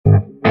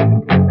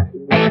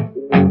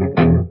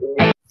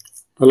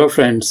Hello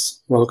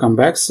friends, welcome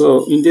back.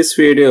 So in this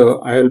video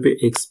I will be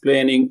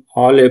explaining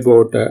all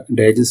about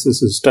digestive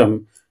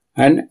system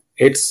and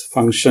its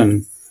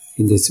function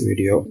in this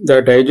video.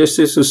 The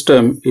digestive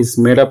system is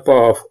made up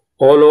of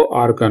all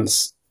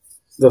organs.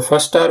 The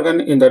first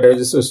organ in the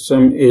digestive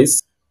system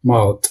is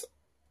mouth.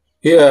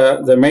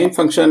 Here the main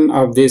function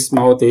of this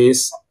mouth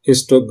is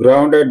to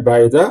grounded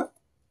by the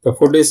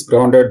food is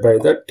grounded by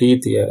the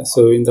teeth here.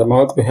 So in the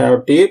mouth we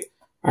have teeth,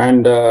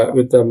 and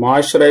with the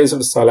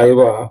moisturized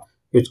saliva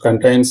which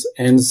contains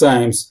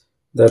enzymes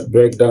that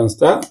break down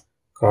the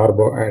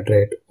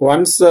carbohydrate.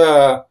 Once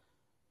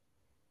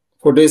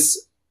food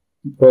is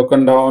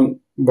broken down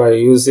by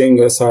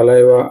using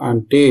saliva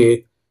and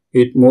teeth,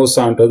 it moves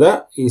on to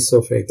the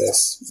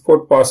esophagus.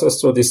 Food passes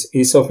through this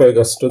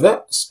esophagus to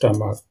the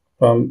stomach.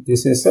 From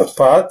this is a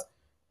path,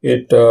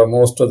 it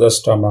moves to the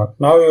stomach.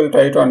 Now we will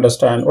try to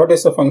understand what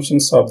is the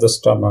functions of the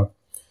stomach.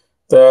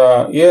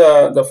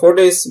 The food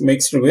is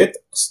mixed with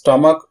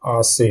stomach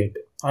acid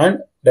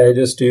and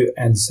digestive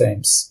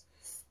enzymes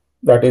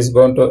that is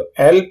going to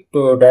help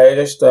to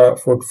digest the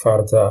food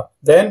further.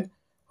 Then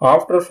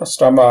after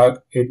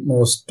stomach it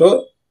moves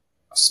to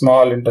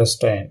small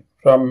intestine.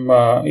 From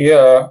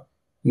here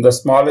in the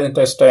small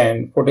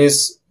intestine, food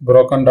is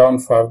broken down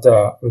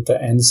further with the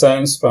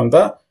enzymes from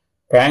the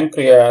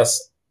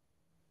pancreas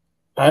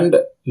and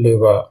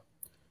liver.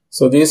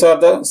 So these are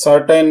the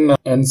certain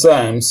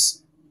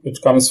enzymes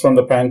which comes from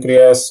the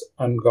pancreas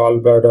and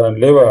gallbladder and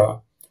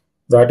liver,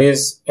 that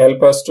is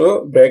help us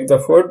to break the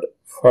food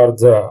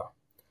further.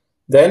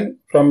 Then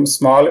from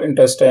small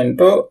intestine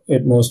to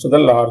it moves to the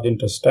large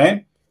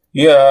intestine.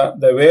 Here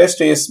the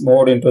waste is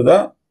moved into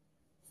the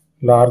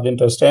large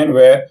intestine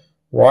where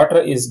water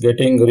is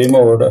getting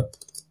removed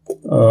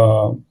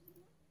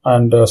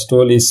and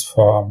stool is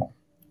formed.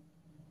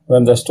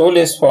 When the stool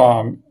is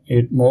formed,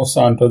 it moves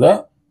on to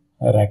the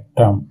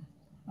rectum,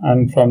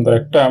 and from the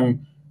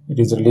rectum it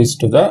is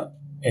released to the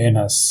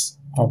anus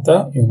of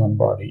the human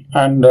body.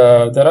 And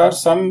there are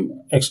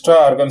some extra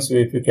organs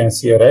if you can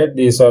see, right?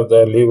 These are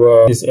the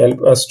liver. This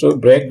help us to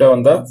break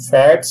down the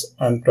fats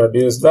and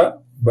produce the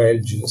bile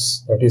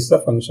juice. That is the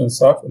functions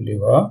of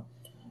liver.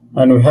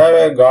 And we have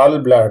a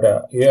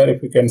gallbladder. Here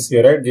if you can see,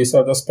 right, these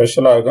are the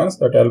special organs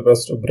that help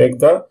us to break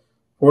the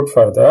food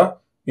further.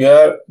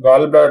 Here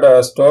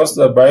gallbladder stores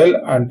the bile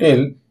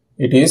until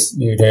it is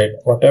needed.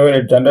 Whatever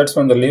it generates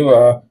from the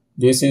liver,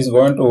 this is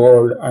going to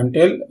hold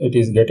until it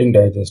is getting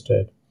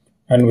digested.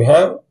 And we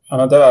have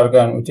another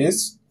organ which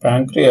is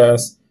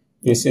pancreas.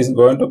 This is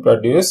going to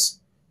produce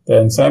the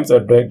enzymes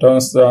that break down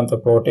the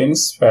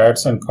proteins,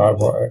 fats and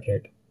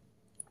carbohydrate.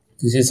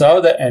 This is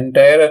how the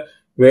entire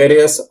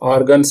various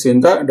organs in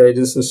the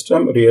digestive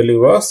system really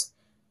works.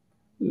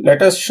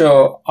 Let us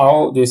show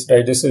how this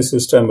digestive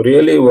system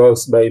really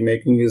works by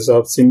making use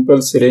of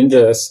simple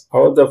syringes,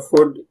 how the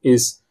food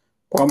is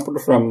pumped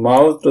from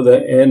mouth to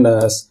the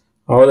anus,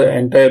 how the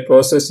entire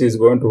process is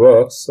going to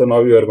work. So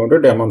now we are going to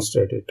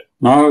demonstrate it.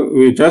 Now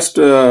we just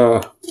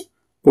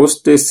push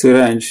this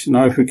syringe.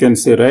 Now if you can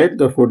see, right,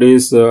 the food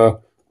is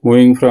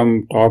moving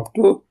from top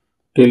to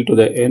till to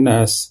the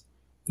anus.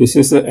 This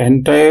is the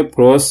entire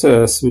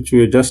process which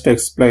we just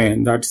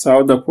explained. That's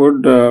how the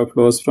food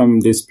flows from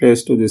this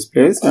place to this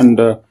place and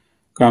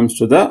comes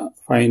to the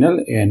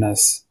final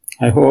anus.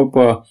 I hope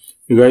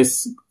you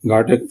guys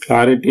got a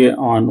clarity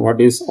on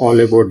what is all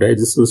about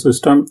digestive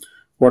system.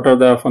 What are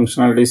the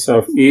functionalities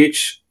of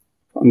each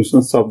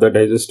functions of the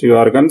digestive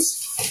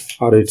organs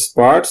or its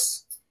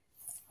parts.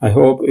 I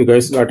hope you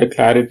guys got a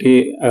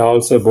clarity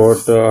also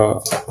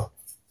about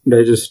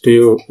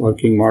digestive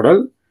working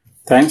model.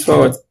 Thanks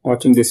for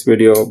watching this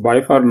video.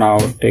 Bye for now.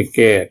 Take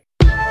care.